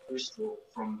 nostril. crystal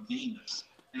from Venus.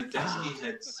 And it actually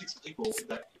had 6 people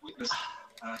that witnessed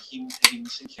him heading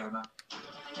Sinkiana.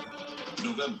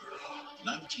 November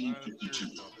 1952.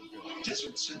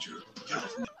 Desert Center,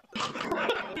 California.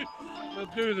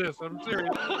 Let's do this. I'm serious.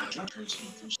 Junkers and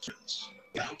Frustrations.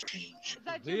 Without change. Is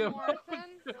that Is he Jim a Morrison?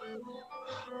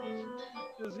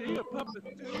 Is he a puppet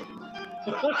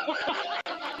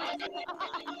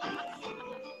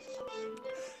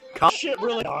too? Shit,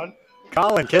 really on.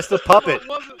 Colin, kiss the puppet. It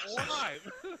wasn't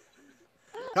live.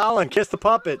 Colin, kiss the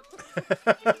puppet.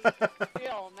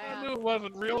 Real, I man. knew it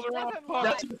wasn't real. They're all That's puppets.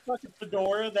 That's the fucking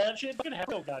fedora. That shit fucking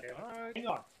hell, goddamn. All right. Hang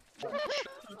on.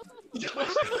 He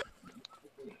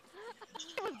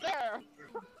was there.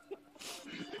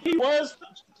 He was.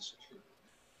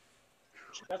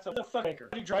 That's a fuck maker.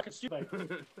 He drunk and stupid.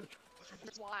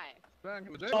 Why? Back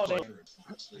in the day. Oh, they-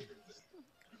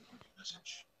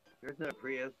 Message. There's no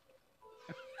Prius.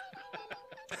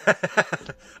 I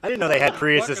didn't know they had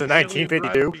Priuses in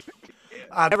 1952.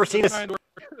 I've never seen a.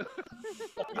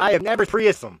 I have never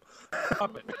Prius them.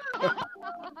 Puppet.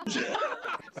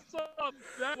 So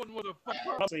that one would have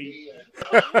fucked. See,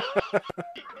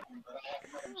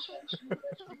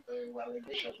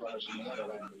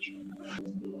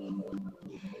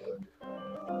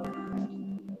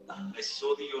 I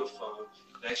saw the UFO.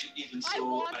 I actually even I saw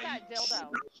want that dildo.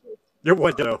 You're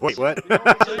what? Wait, what?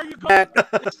 There you go.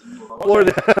 Or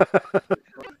the-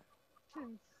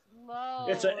 Slow.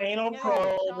 it's an anal Get it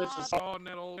probe. done. It's a. Saw in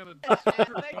that old. Man, they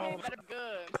came better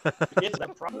good. It's a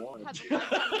problem. Had the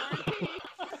warranty.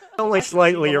 only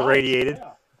slightly irradiated.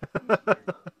 Yeah.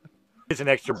 It's an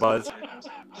extra buzz.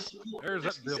 There's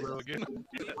that dildo again.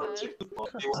 The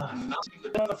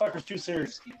motherfucker's too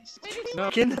serious. Maybe he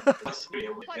No. Kin- was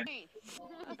like me.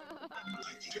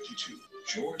 1952,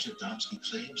 George Adamski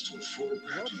claims to have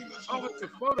photographed a UFO. Oh, it's a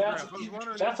photograph. I was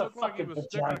wondering, That's it a looked like he fucking was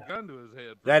sticking a vagina. gun to his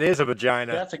head. That is a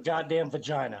vagina. That's a goddamn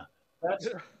vagina. That's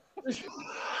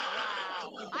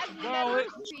Wow. I've Well, never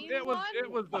seen it one.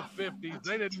 was the 50s.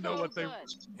 They didn't know So what they good.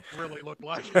 really looked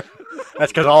like.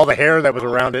 That's because all the hair that was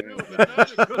around it. It was a vagina.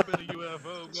 It could have been a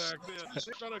UFO back then.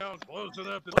 They could have gone close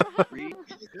enough to read.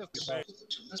 To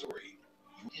the story,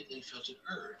 you immediately felt an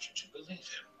urge to believe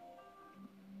him.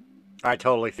 I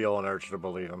totally feel an urge to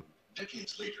believe him.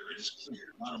 Decades later, it is clear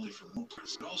not only from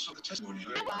reports but also the testimony of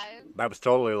Live. That was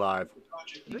totally live.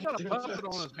 They got a puppet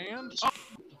on his hand.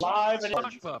 live and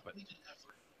Sock puppet.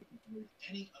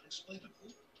 any unexplainable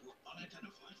or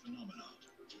unidentified phenomenon.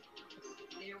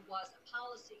 There was a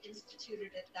policy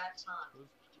instituted at that time.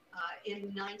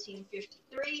 In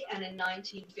 1953 and in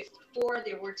 1954,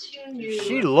 there were two new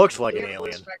She looks like an Air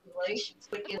Force alien. regulations,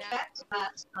 which in effect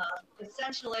that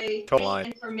essentially Total lie.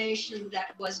 information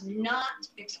that was not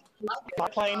My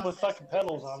plane with fucking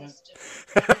pedals on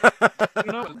it.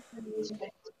 You know,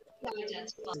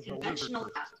 conventional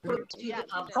put to the The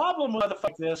public. problem with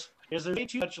motherfucker this is there's way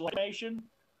too much information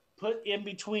put in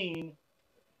between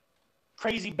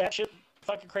crazy batshit,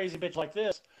 fucking crazy bitch like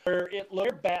this, where it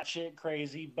looks batshit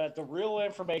crazy, but the real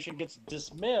information gets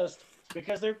dismissed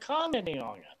because they're commenting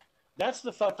on it. That's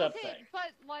the fucked up Okay, thing.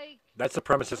 but like. That's the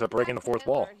premises of breaking the fourth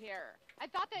wall. Here. I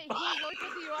thought that he worked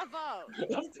with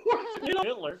the UFO. Of course, you know,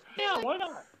 Hitler. Yeah, why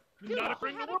not? Dude, gotta I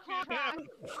bring had the a work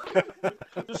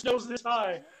contract The snow's this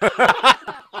high.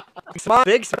 Smart,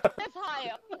 big. this high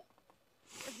up.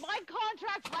 If my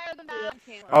contract's higher than that,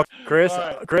 Caleb. Oh, Chris, All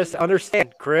right. Chris,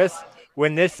 understand, Chris.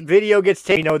 When this video gets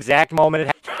taken, you know the exact moment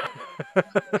it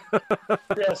happened.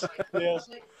 Yes, yes.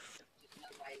 They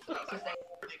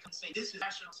can say this is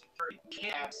national security. You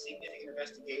can't have significant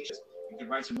investigations. You can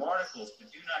write some articles,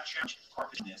 but do not challenge our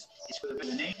business. It's for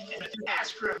the name and the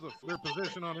astro. their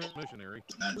position on his missionary.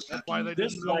 That's That's why they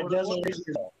This didn't is know like what it Desert was.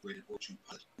 Israel. rated or two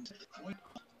pilot.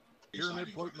 Pyramid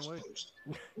floating away.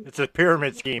 It's a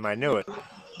pyramid scheme. I knew it.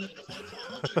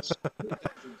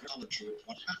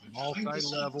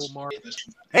 Multi-level mark.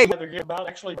 Hey, They're getting about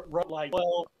actually wrote like,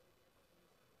 well,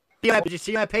 did you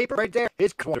see my paper right there?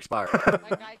 His quote expired.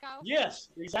 Like Geico? yes,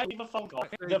 exactly. A phone call.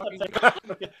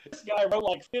 This guy wrote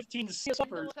like 15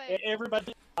 papers, and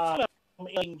everybody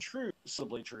being true,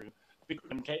 simply true,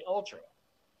 became MK Ultra.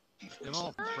 In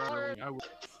all probably, I would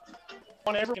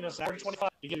On every in a 25,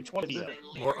 you get a 20 of it.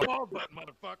 all that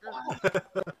motherfucker.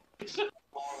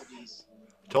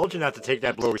 Told you not to take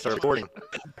that before we start recording.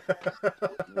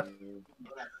 The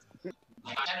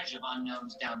percentage of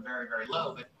unknowns down very, very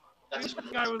low, but that's This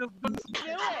guy was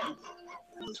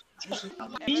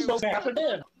He knows what happened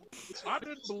in. I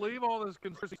didn't believe all this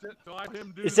conspiracy shit until I had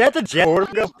him do Is that the jet?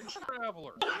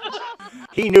 Traveler.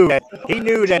 He knew that. He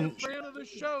knew that. Fan of the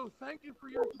show. Thank you for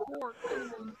your support.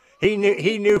 He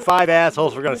knew 5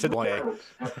 assholes were gonna sit one day.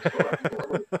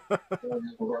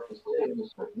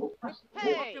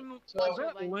 Hey! Was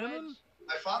that Lennon?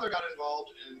 My father got involved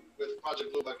with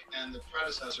Project Blue Book and the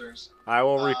predecessors. I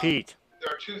will repeat.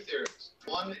 There are two theories.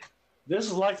 One, This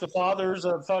is like the fathers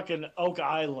of fucking Oak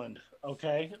Island.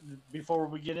 Okay, before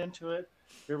we get into it,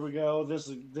 here we go.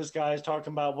 This guy is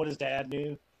talking about what his dad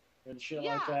knew and shit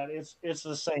like Yeah. that. It's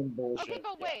the same bullshit. Okay,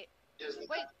 but wait. is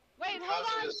Wait, hold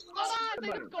on.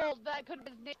 Think of gold that could have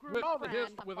been Nick With all the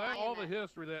friend.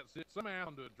 history that's it, somehow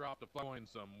to have dropped a coin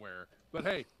somewhere. But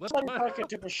hey, let's Somebody fucking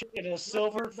took a shit in a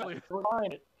silver fucking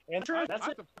find it. And that's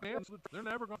it. They're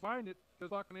never gonna find it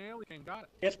because fucking alien came got it.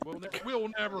 It's We'll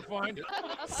never find it.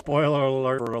 Spoiler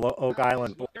alert for Oak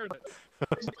Island. the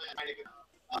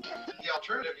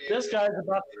alternative view. This guy's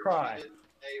about to cry. is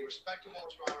a respectable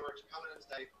astronomer to come in and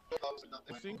say, "Folks,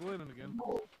 nothing." I've seen Glennon again.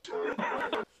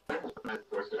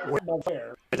 No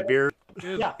fair. His beard.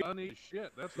 His Yeah. funny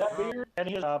shit. That's the That problem. beard and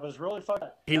his job is really fucked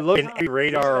up. He looked in every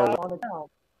radar. This guy on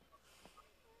account,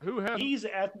 Who hasn't he's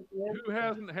at the end. who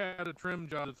hasn't had a trim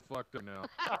job that's fucked up now?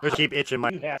 Just keep itching my.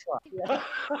 You have yeah.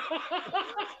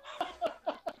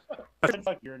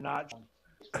 Fuck, you're not.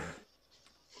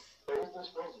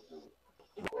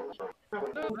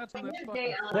 No, that's in that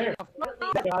Day fucking. on There.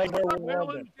 The guy where we Alan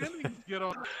wanted. Jennings get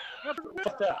on. That's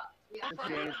Fucked up.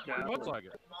 it looks like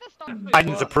it.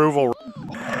 Biden's approval.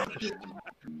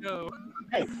 No.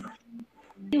 Hey,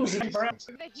 he was in Brown.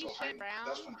 That he shit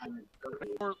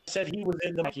brown. Said he was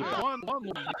in the Mickey Mouse. One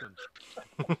Lincoln.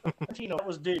 You know, it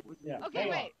was dude. Yeah. Okay, hang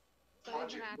on. wait. So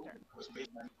he's an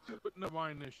actor. Putting up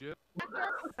mind this shit.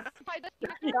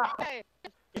 Yeah. Okay.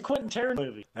 The Quentin Tarantino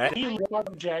movie. That- He looked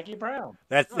like Jackie Brown.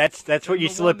 That's what And you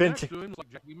the slip one next into. to him is like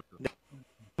Jackie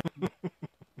Miller.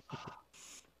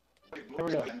 Here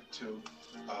we go. To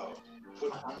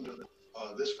put under the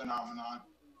this phenomenon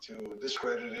to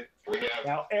discredit it.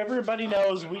 Now everybody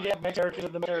knows we didn't make American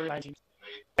in the military.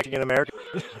 Mexican American.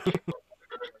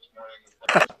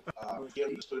 He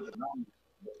understood the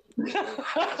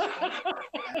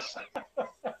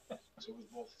so it was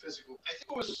both physical. I think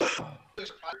it was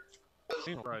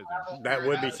Surprising. That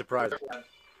would be surprising.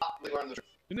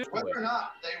 Whether or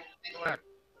not they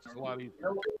It's a lot easier.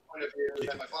 point of view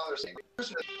that my father saying.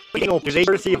 Do they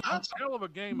ever see? That's a hell of a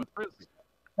game of frisbee.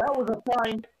 That was a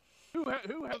fine. Who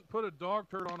hasn't put a dog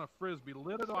turd on a frisbee,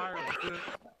 lit it on fire, and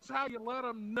that's how you let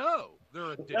them know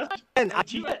they're addicted. And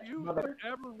If you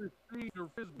ever received a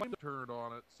frisbee turd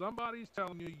on it, somebody's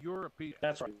telling you you're a piece.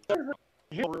 That's right.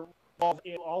 Here we're involved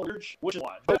in all urge, which is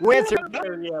why. Answer.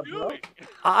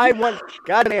 I want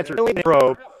got an answer. Alien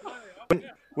probe. When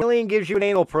alien gives you an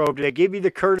anal probe, do they give you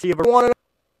the courtesy of one?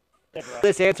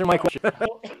 This answer my question.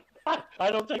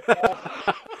 I don't think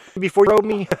Before you probe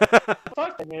me.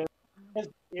 fuck it, man.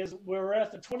 Is we're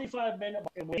at the 25 minute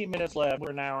and 18 minutes left. We're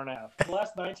an hour and a half. The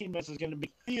last 19 minutes is going to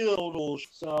be filled with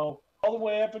so all the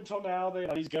way up until now, they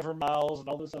these government miles and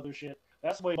all this other shit.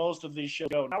 That's the way most of these shows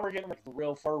go. Now we're getting like the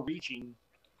real far-reaching.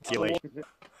 See you later.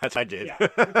 That's I did. Yeah.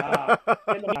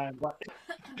 In the mind, but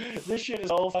this shit is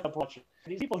all fucking up watching.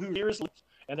 These people who seriously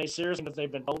and they seriously that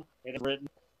they've been told and it's written.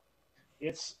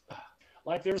 It's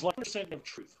like there's like % of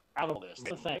truth out of this.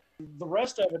 The thing. The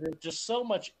rest of it is just so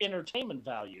much entertainment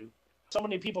value. So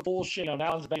many people bullshit on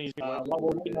Alan's babies while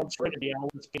we're waiting on Trinity on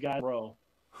this big guy row.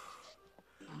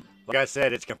 Like I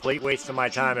said, it's a complete waste of my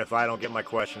time if I don't get my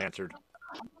question answered.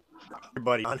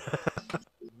 Everybody on.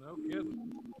 No kidding.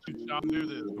 Stop and do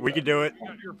this. We can do it. You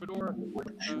got your fedora.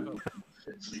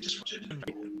 They disrupted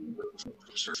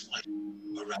searchlight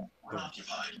around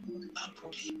unoccupied,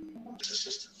 non-protein. This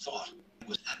assistant thought it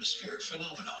was an atmospheric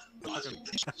phenomenon.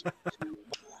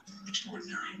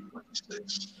 Extraordinary.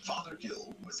 6. Father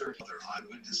Gill, with 30 other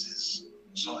eyewitnesses,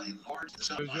 saw a large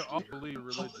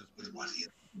with what he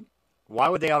had. Why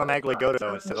would they automatically go to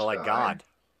those instead of like God?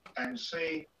 And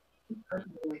see,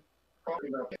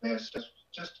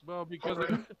 Well, because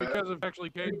it actually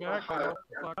came back.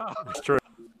 It's true.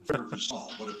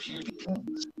 What appeared to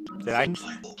be Did I?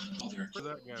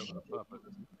 That guy was a puppet.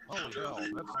 Holy hell,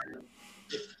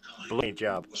 that's Brilliant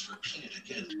job.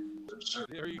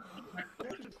 there you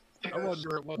I wasn't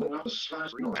sure it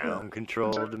wasn't. Ground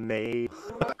control to me.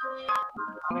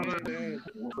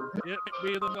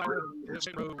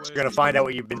 Just gonna find out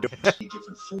what you've been doing.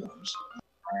 different forms.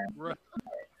 Right.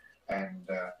 And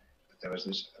there was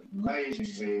this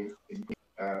amazingly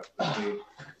the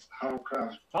whole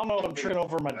craft. I don't know if I'm tripping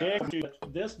over my dick. Dude,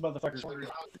 this motherfucker's.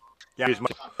 Yeah, here's my.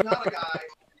 I'm not a guy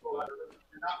who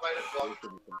did not write a book.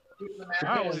 He was a man I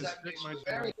in always his stick 70s my who was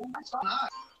very not.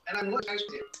 And I'm really nice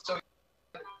with you. So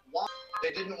why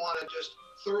they didn't want to just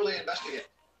thoroughly investigate.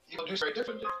 People do very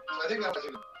differently. So I think that was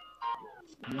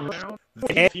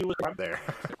And he was right there.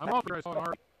 I'm authorized on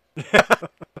art.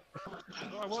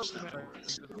 I was in that.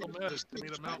 It's still mad to me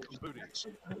the mountain booty.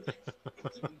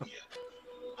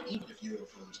 Even if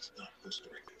UFOs did not post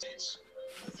directly,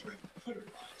 the threat could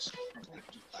arise from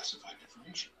declassified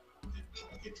information in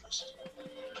public interest.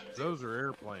 Those are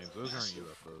airplanes. Those aren't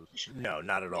UFOs. No,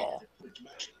 not at all.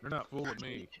 They're not fooling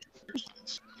me.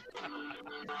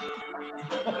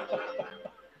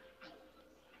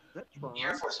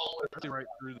 Air Force Right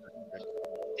through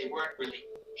they weren't really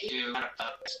do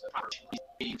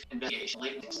investigation,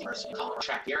 latent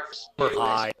track the Air Force. We're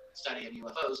high. Study of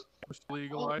UFOs.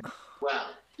 legalized. Well,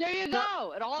 There you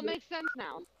go. It all makes sense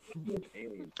now.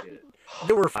 Aliens did it.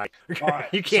 They were fine. All right.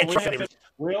 You can't so trust anyone.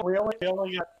 we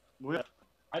only got.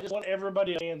 I just want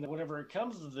everybody to understand that whenever it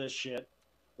comes to this shit,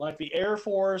 like the Air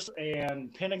Force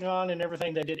and Pentagon and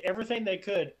everything, they did everything they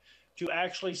could to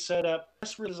actually set up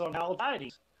press releases on how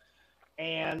tidings,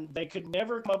 and they could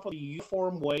never come up with a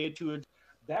uniform way to.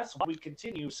 That's why we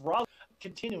continue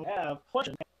to have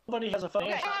questions. Nobody has a phone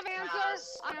Okay, answer. I have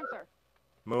answers. Answer.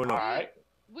 Moon. All right.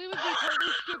 We would be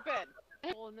totally stupid.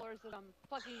 Well, there's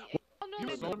fucking. Oh, no,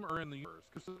 Some of them are in the universe.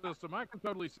 Because some I can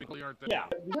totally simply aren't there. Yeah.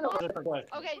 Different question.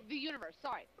 Okay, the universe.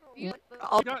 Sorry. The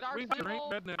I'll- dark We Bible.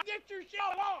 ain't redneck. Get your shit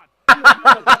on!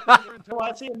 Well,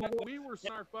 I see him. We were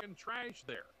our fucking trash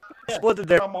there. Split it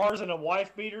there. From Mars and a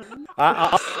wife beater.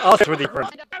 I'll stick with you.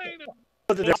 That ain't a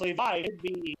Split it there. Actually, it'd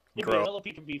be Grow.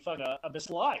 Millipede could be fucking a Miss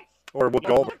Life. Or we'll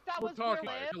go. That We're was talking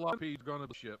real about Jalopy's gonna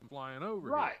be ship and flying over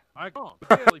Right. here. I can't.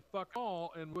 Barely fuck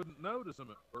all and wouldn't notice them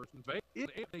at first. In fact,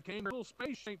 they came their little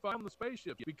space ain't found the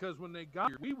spaceship yet, because when they got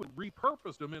here, we would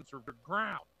repurpose them into the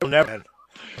ground. You'll never.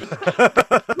 The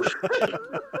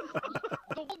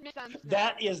whole makes sense now.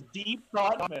 That is deep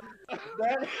thought.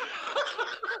 That,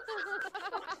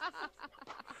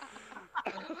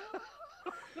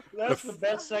 That's the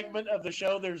best segment of the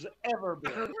show there's ever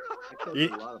been.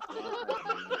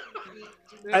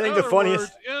 I think the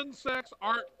funniest. Words, insects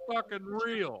aren't fucking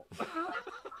real.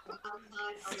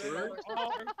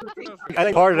 I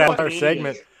think part of that entire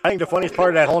segment. I think the funniest part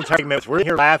of that whole entire segment is we're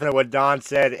here laughing at what Don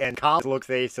said, and Colin's look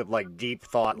face of like deep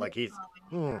thought, like he's.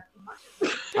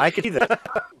 I could see that.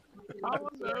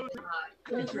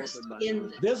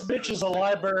 This bitch is a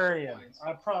librarian.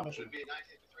 I promise you.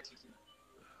 1950,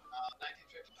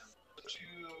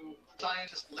 two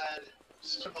scientists-led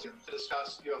to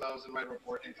discuss UFOs and write a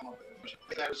report and come up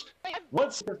with it.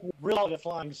 What's really a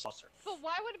flying saucer? But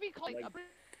why would it be called a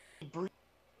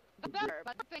better?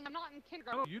 But the thing, I'm not in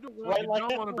kindergarten. You don't, Right, you like don't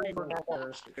that want to be for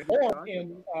hours. Or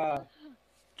in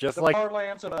Just the like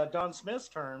parlance of Don Smith's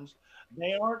terms,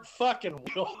 they aren't fucking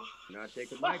real. Not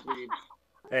taking my greed.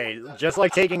 hey, just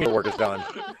like taking your work is done.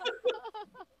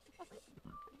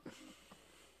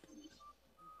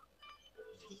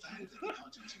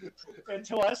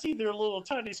 Until I see their little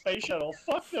tiny space shuttle.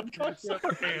 Fuck them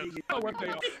cocksuckers. Oh, what they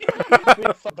are.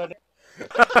 But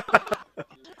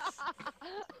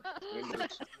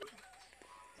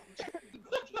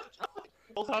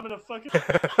whole time in a fucking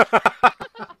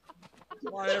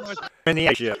Why am I In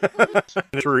the ship. In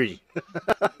the tree.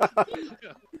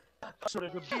 sort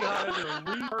of a beehive or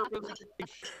repurposed?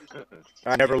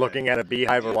 I'm never looking at a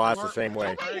beehive or wasp the same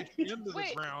way. Into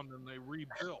the ground and they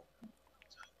rebuilt.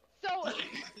 So,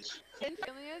 in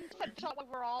aliens, that shot where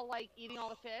we're all like eating all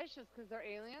the fish is because they're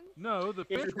aliens? No, the if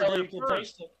fish you were tell here you can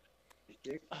first. taste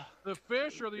it. The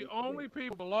fish are the only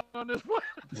people belong on this planet.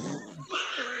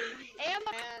 And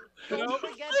Don't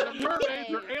forget the the mermaids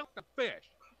are mermaids. alien fish.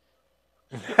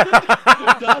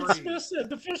 Don Smith said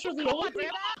the fish are the only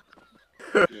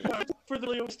for the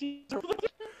Leo Steve.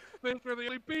 Fish are the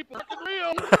only people fucking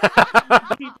real.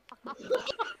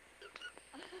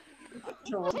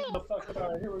 Here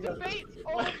we go. Debate's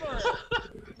over.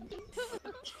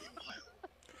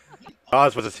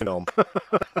 Oz was a film.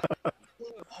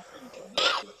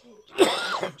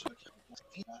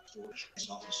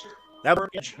 That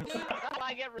worked. That's why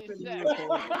I get really sick.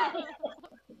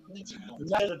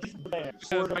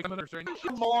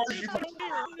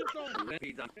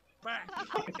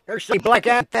 There's a black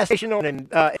infestation on in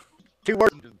 2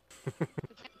 words.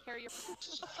 Carry your-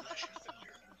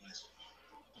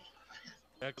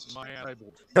 That's my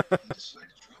eyeball.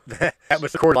 That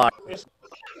was the cord lock.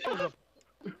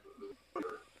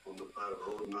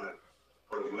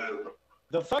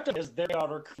 The fucked up is their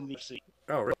daughter from the sea.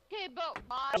 Oh, really? Okay, but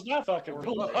why? It's not fucking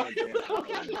real.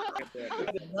 Okay.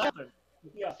 Nothing.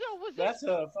 Yeah, So was that's this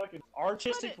a fucking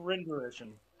artistic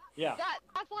rendition. Yeah.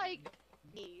 that's like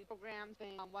the program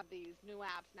thing on one of these new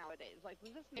apps nowadays? Like,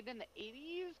 was this made in the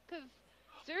 80s? Because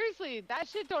seriously, that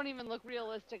shit don't even look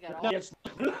realistic at all. No, it's,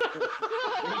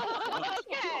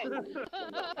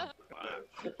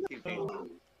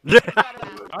 Okay.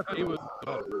 I thought he was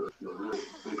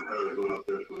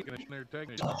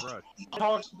taking his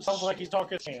brush. sounds like he's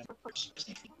talking to him.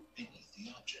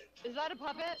 Is that a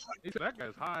puppet? He said that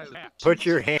guy's high as hat. Put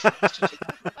your hand.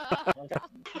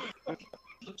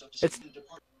 It's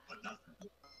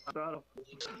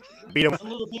beat him. A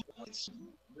little bit.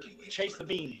 Chase the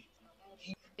beam.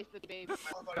 It's the baby.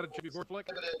 Got a chippy board flick.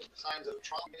 Limited signs of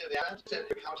trauma in the event and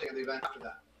recounting of the event after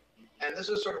that. And this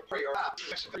is sort of pretty wrap.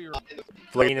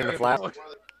 Fleeing in the flap.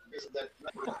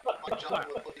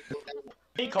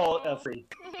 He call it a free.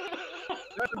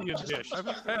 That's a good dish. I've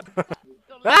had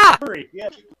Ah! Free, yeah.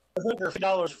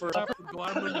 $50 for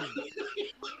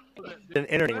An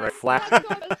entering right flap.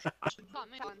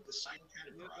 Caught me on. that's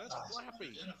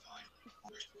flappy.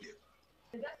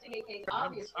 Investigating I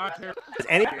obvious tear. Is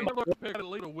any I'm looking to pick a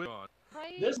little wig on.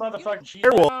 Right? this motherfucking cheese.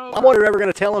 Well, I'm wondering ever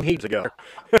going to tell him heaps ago.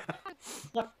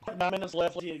 9 minutes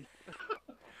left.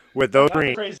 With those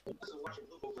green. Crazy.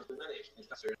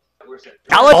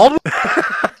 Alan!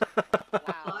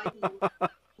 Wow.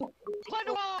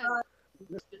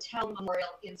 Patel Memorial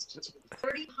Institute.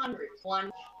 3,100 were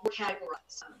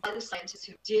categorized by the scientists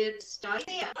who did study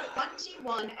them.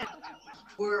 21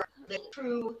 were the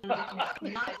true, not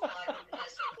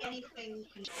as anything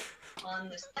on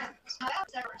this text.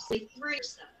 However,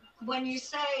 3%. When you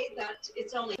say that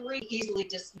it's only 3 easily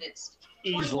dismissed,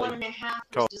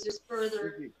 21.5 is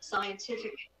further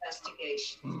scientific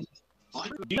investigation.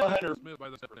 You know 100. Smith by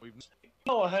the separate. We've You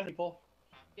know 100 people.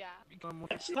 Yeah.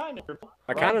 It's kind of people.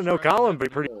 I kind of know Colin,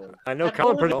 but pretty. I know Have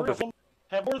Colin more pretty than well. three of them-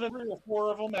 Have more than 3 or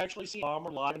 4 of them actually seen bomb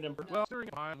or live in well, during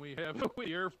time we have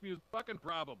we air fuse fucking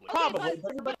probably. Probably. Okay,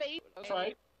 but That's okay.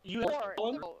 right. You have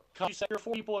one. You say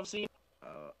 4 people have seen.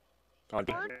 On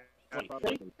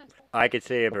I could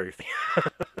say a very.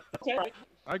 Okay.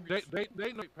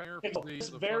 They know It's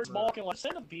very small, like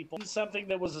percent of people. Something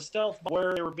that was a stealth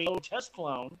where they were being test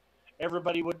flown,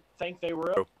 everybody would think they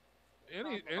were.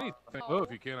 anything. Oh,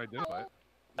 if you can't identify it.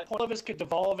 One of us could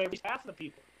devolve every half of the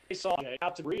people. They saw it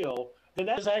out to real, then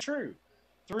that is actually true.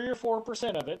 3 or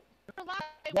 4% of it.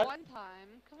 One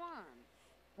time, come on.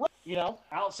 You know,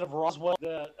 outside of Roswell,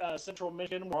 the Central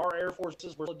Michigan, where our Air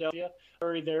Forces were, Philadelphia,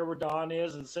 there where Don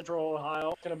is, in Central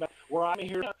Ohio, where I'm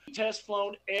here, test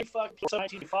flown every fucking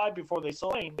 1995 before they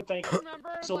saw it.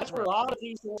 So that's where a lot of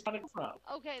these things come from.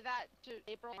 Okay, that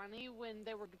April 20 when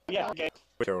they were. Yeah, okay.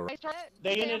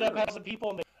 They ended up having people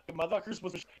and the motherfuckers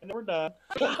was, and they were done.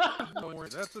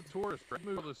 That's a tourist.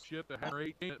 Move this shit to Hangar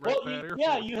 18.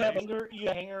 You have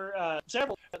Hangar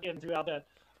several throughout that.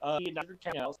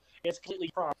 Canals. It's completely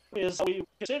proper. Is we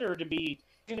consider to be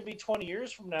going to be 20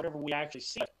 years from now whenever we actually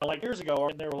see it. Like years ago,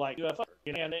 and they were like UFO,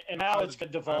 and now it's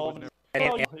going to devolve.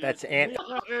 It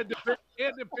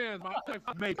depends.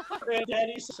 Maybe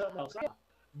something else.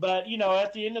 But you know,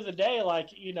 at the end of the day, like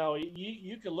you know,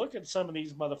 you could look at some of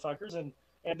these motherfuckers and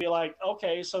be like,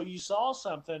 okay, so you saw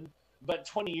something, but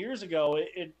 20 years ago,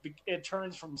 it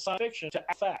turns from science fiction to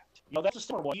fact. You know, that's a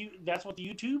similar one. That's what the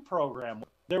YouTube program was.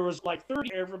 There was like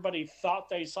 30. Everybody thought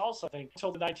they saw something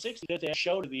until the 1960s that they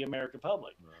showed to the American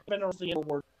public. Then there the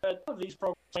word of these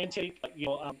programs, scientific, you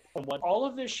know, what all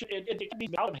of this shit, it can be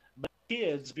about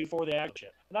kids before they act.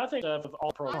 And I think of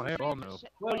all programs. Oh, no.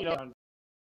 Well, you know.